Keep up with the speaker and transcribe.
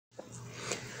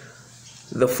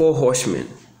The four horsemen.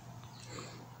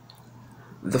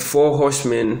 The four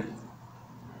horsemen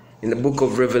in the book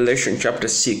of Revelation chapter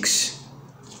 6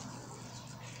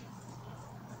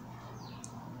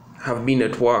 have been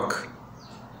at work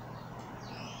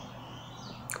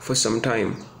for some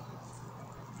time.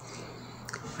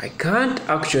 I can't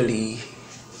actually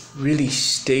really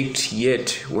state yet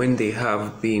when they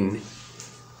have been,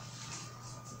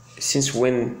 since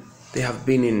when they have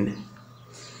been in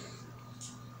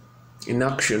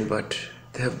action, but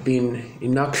they have been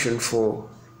in action for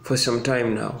some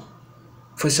time now,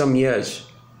 for some years.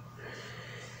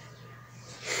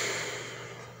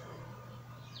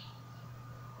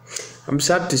 I'm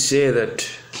sad to say that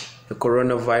the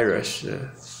coronavirus,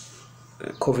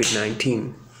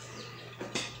 COVID-19,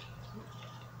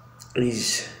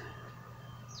 is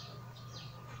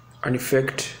an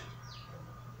effect,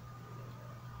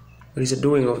 or is a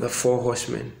doing of the four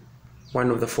horsemen, one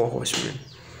of the four horsemen.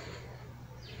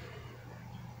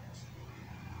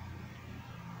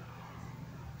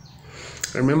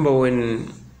 I remember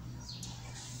when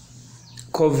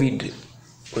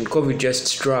COVID just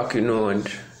struck,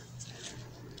 and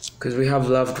because we have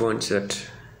loved ones that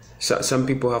some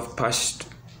people have passed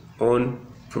on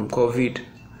from COVID.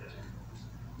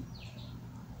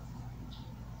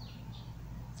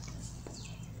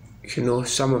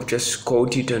 Some have just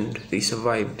caught it and they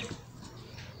survived.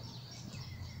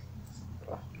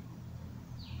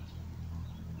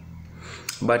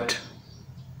 But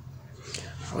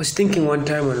I was thinking one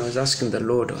time when I was asking the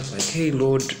Lord, I was like, hey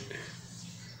Lord,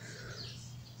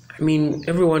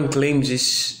 everyone claims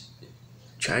this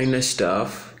China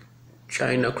stuff.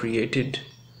 China created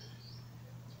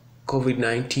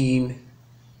COVID-19,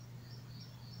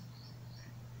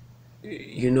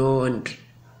 and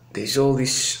there's all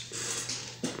this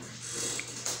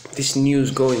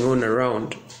news going on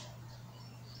around.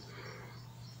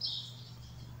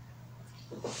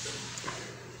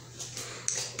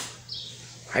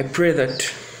 I pray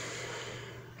that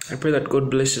God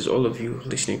blesses all of you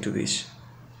listening to this,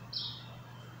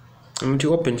 and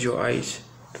to opens your eyes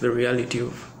to the reality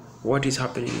of what is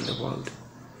happening in the world.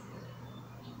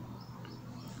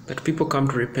 That people come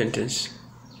to repentance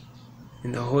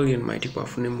in the holy and mighty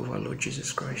powerful name of our Lord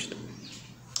Jesus Christ.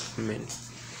 Amen.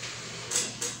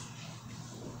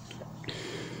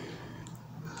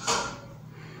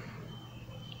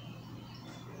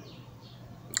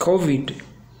 COVID.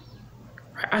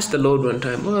 I asked the Lord one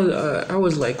time, I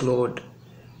was like, Lord,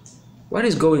 what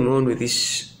is going on with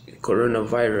this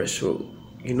coronavirus? Or,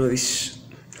 this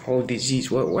whole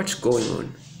disease, what's going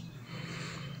on?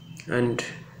 And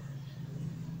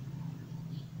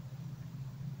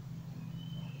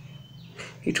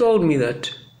he told me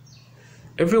that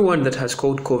everyone that has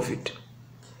caught COVID,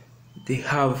 they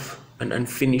have an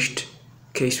unfinished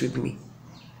case with me.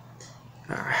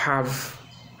 I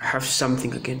have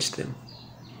something against them.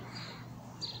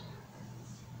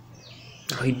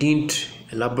 Now, he didn't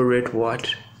elaborate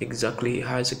what exactly he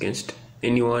has against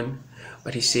anyone,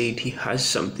 but he said he has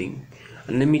something.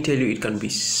 And let me tell you, it can be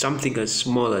something as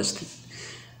small as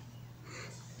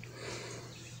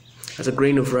a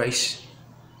grain of rice,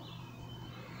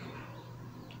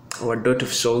 or a dot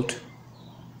of salt,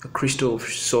 a crystal of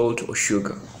salt or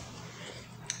sugar.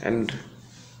 And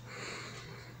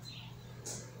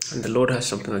the Lord has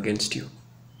something against you.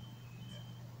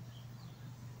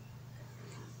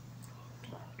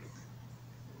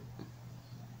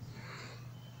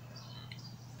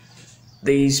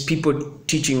 There is people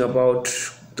teaching about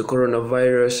the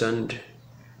coronavirus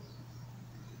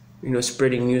and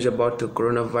spreading news about the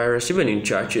coronavirus, even in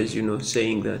churches,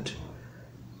 saying that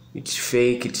it's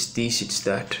fake, it's this, it's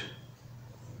that.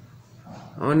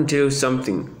 I want to tell you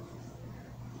something.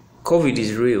 COVID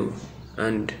is real,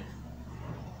 and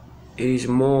it is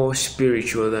more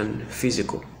spiritual than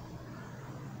physical.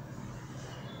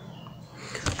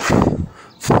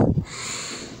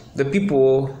 The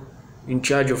people in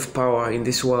charge of power in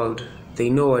this world, they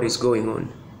know what is going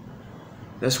on.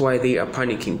 That's why they are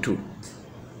panicking too.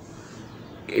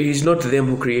 It is not them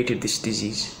who created this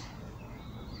disease.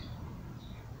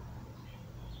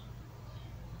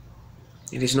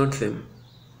 It is not them.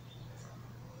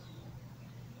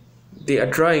 They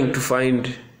are trying to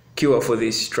find cure for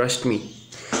this, trust me.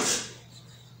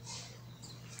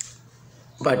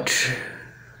 But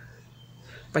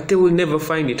they will never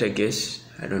find it, I guess.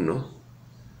 I don't know.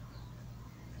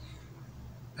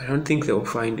 I don't think they'll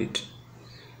find it.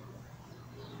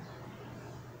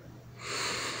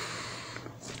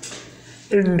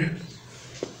 And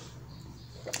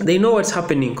they know what's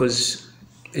happening because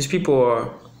these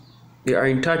people they are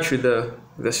in touch with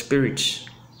the spirits,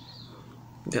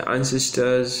 their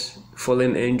ancestors,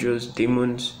 fallen angels,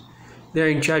 demons. They're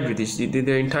in charge with this.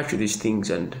 They're in touch with these things,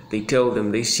 and they tell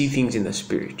them they see things in the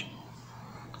spirit,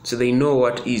 so they know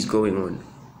what is going on.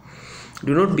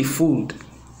 Do not be fooled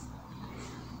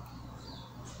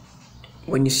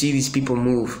when you see these people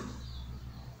move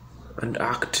and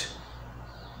act.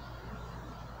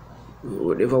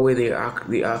 Whatever way they act.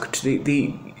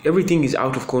 Everything is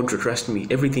out of control. Trust me,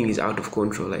 everything is out of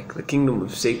control. Like the kingdom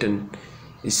of Satan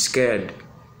is scared.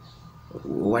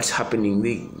 What's happening?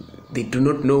 They do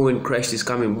not know when Christ is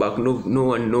coming back. No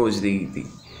one knows. They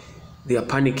are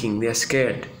panicking. They are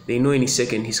scared. They know any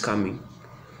second he's coming.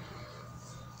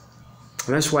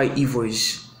 And that's why evil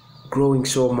is growing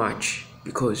so much,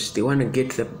 because they want to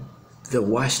get the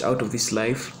worst out of this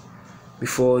life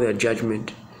before their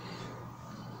judgment.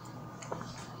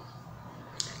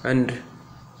 And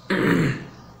I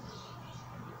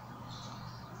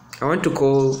want to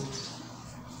call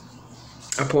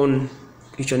upon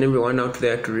each and everyone out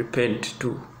there to repent,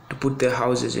 to put their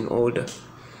houses in order.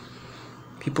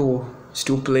 People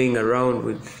still playing around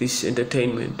with this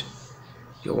entertainment.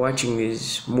 You're watching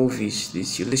these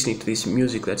movies, you're listening to this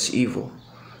music that's evil,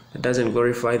 that doesn't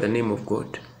glorify the name of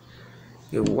God.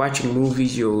 You're watching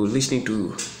movies, you're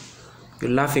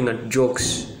laughing at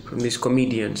jokes from these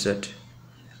comedians that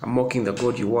are mocking the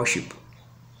God you worship.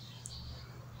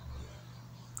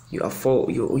 You are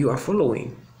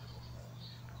following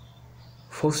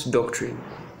false doctrine.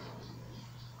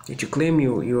 Yet you claim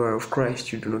you are of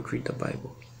Christ, you do not read the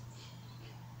Bible.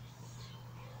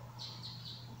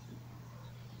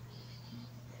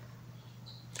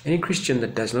 Any Christian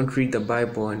that does not read the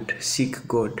Bible and seek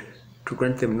God to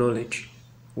grant them knowledge,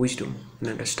 wisdom, and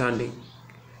understanding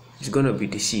is going to be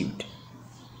deceived.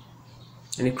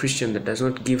 Any Christian that does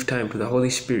not give time to the Holy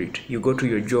Spirit, you go to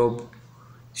your job,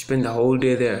 spend the whole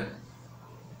day there,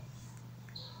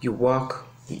 you work,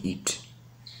 you eat.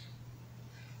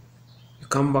 You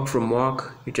come back from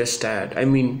work, you're just tired. I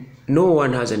mean, no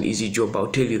one has an easy job,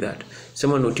 I'll tell you that.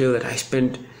 Someone will tell you that I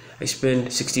spend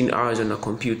 16 hours on a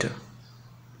computer.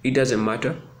 It doesn't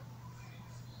matter.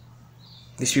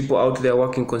 These people out there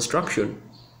working construction,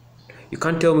 you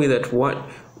can't tell me that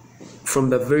from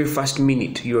the very first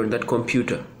minute you're on that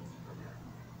computer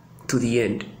to the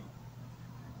end,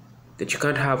 that you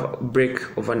can't have a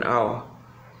break of an hour,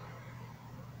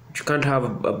 that you can't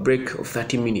have a break of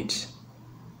 30 minutes,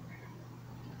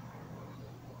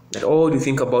 that all you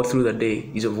think about through the day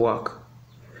is of work.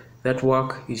 That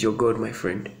work is your God, my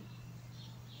friend.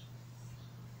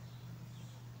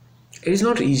 It is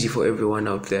not easy for everyone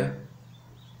out there,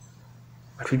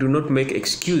 but we do not make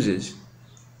excuses.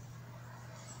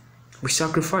 We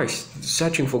sacrifice.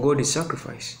 Searching for God is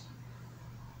sacrifice.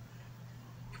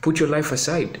 You put your life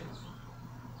aside.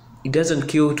 It doesn't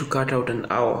kill to cut out an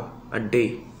hour a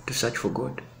day to search for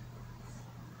God.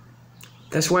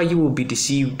 That's why you will be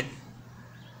deceived.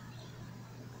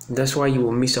 That's why you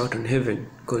will miss out on heaven,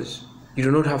 because you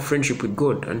do not have friendship with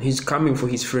God, and He's coming for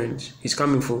His friends. He's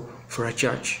coming for a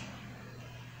church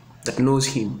that knows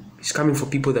Him. He's coming for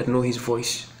people that know His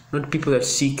voice, not people that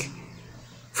seek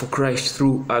for Christ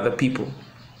through other people,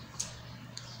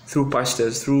 through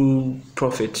pastors, through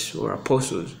prophets or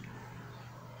apostles.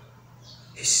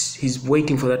 He's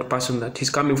waiting for that person, that He's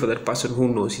coming for that person who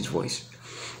knows His voice.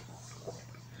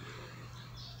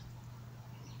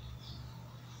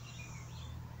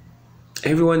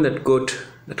 Everyone that caught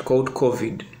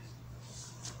COVID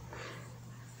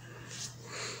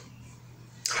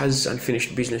has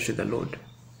unfinished business with the Lord.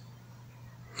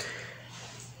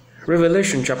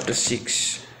 Revelation chapter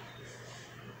 6.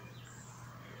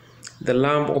 The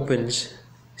Lamb opens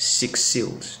 6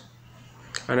 seals.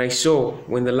 And I saw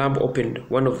when the Lamb opened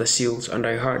one of the seals, and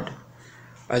I heard,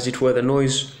 as it were the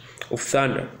noise of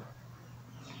thunder,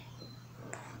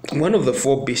 one of the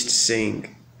 4 beasts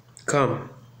saying, "Come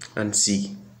and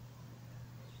see."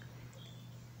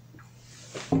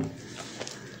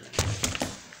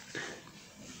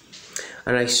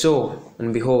 And I saw,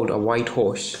 and behold, a white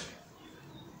horse,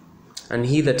 and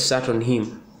he that sat on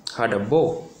him had a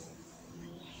bow,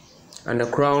 and a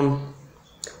crown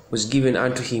was given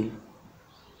unto him.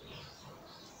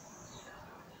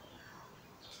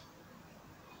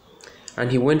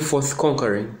 And he went forth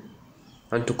conquering,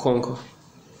 and to conquer.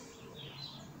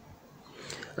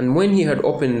 And when he had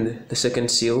opened the second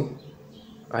seal,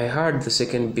 I heard the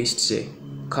second beast say,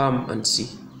 "Come and see."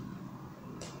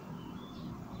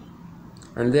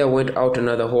 And there went out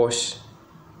another horse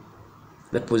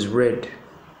that was red,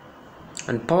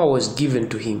 and power was given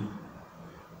to him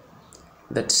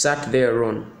that sat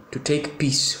thereon to take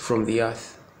peace from the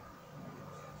earth,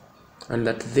 and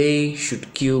that they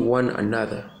should kill one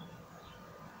another.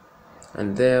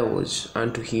 and there was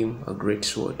unto him a great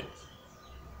sword.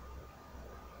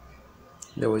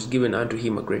 There was given unto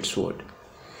him a great sword.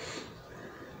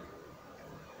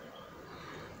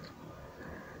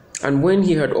 And when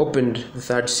he had opened the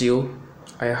third seal,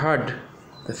 I heard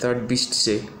the third beast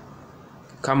say,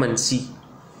 Come and see.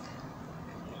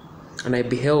 And I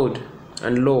beheld,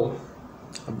 and lo,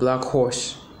 a black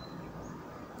horse,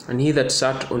 and he that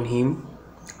sat on him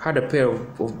had a pair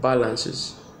of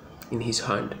balances in his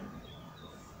hand.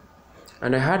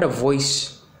 And I heard a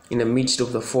voice in the midst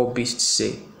of the four beasts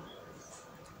say,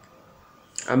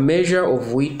 A measure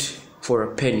of wheat for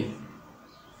a penny,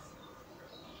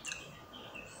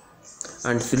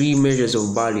 and 3 measures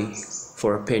of barley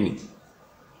for a penny.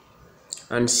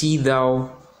 And see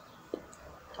thou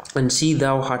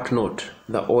hurt not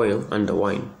the oil and the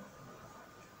wine.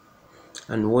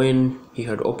 And when he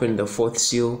had opened the fourth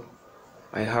seal,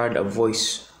 I heard a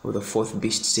voice of the fourth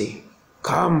beast say,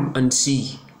 Come and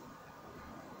see.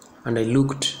 And I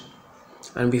looked,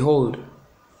 and behold,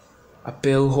 a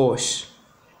pale horse,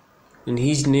 and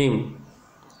his name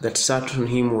that sat on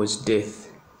him was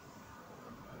Death,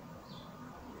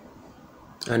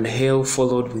 and hell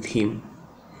followed with him,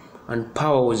 and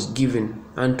power was given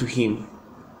unto him.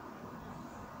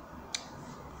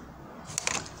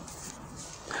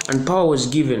 And power was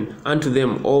given unto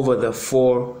them over the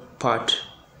fourth part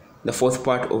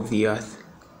of the earth,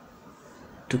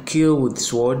 to kill with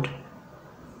sword,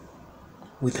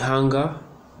 with hunger,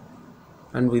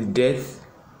 and with death,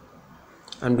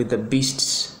 and with the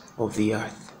beasts of the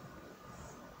earth.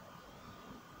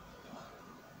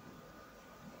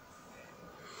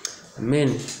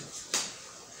 Amen.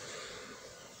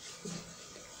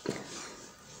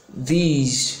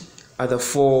 These are the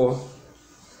 4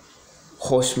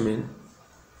 horsemen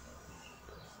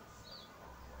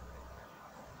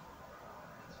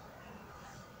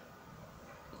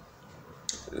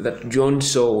that John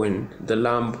saw when the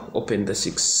Lamb opened the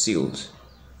 6 seals.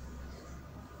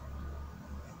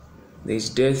 There is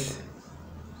death,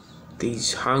 there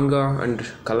is hunger and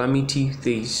calamity,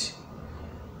 there is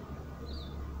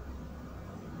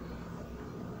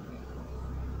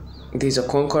a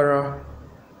conqueror,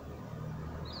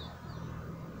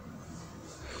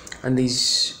 and there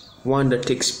is one that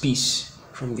takes peace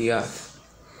from the earth.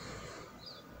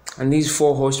 And these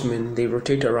 4 horsemen, they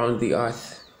rotate around the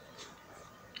earth.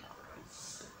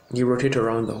 They rotate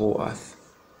around the whole earth.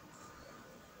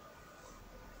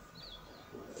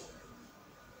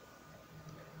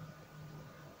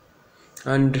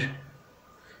 And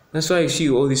that's why you see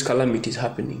all these calamities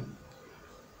happening.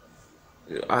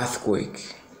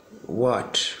 Earthquake.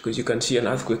 What? Because you can see an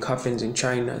earthquake happens in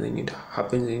China, then it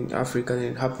happens in Africa,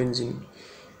 then it happens in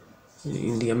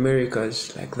the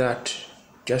Americas, like that.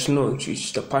 Just know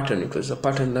it's the pattern. It was the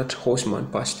pattern that Horseman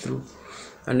passed through.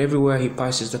 And everywhere he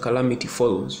passes, the calamity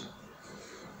follows.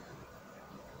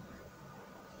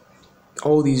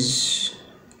 All these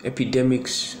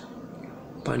epidemics,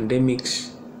 pandemics,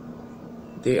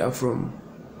 they are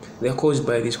caused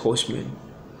by these horsemen.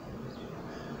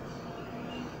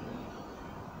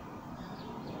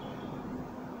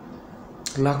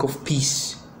 Lack of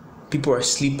peace. People are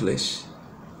sleepless.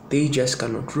 They just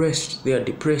cannot rest. They are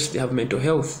depressed. They have mental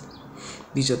health.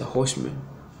 These are the horsemen.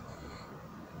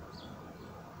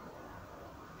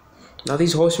 Now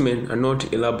these horsemen are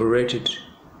not elaborated.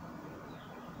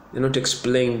 They're not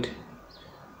explained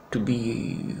to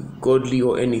be godly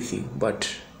or anything, but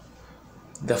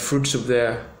the fruits of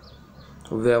their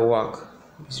work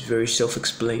is very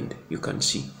self-explained, you can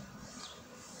see.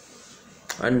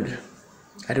 And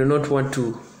I do not want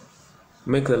to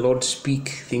make the Lord speak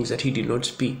things that he did not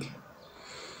speak,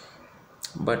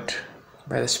 but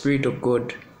by the Spirit of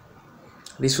God,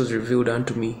 this was revealed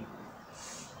unto me,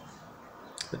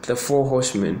 that the 4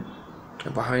 horsemen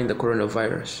are behind the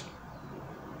coronavirus.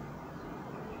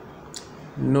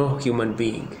 No human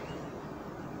being.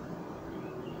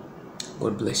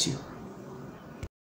 God bless you.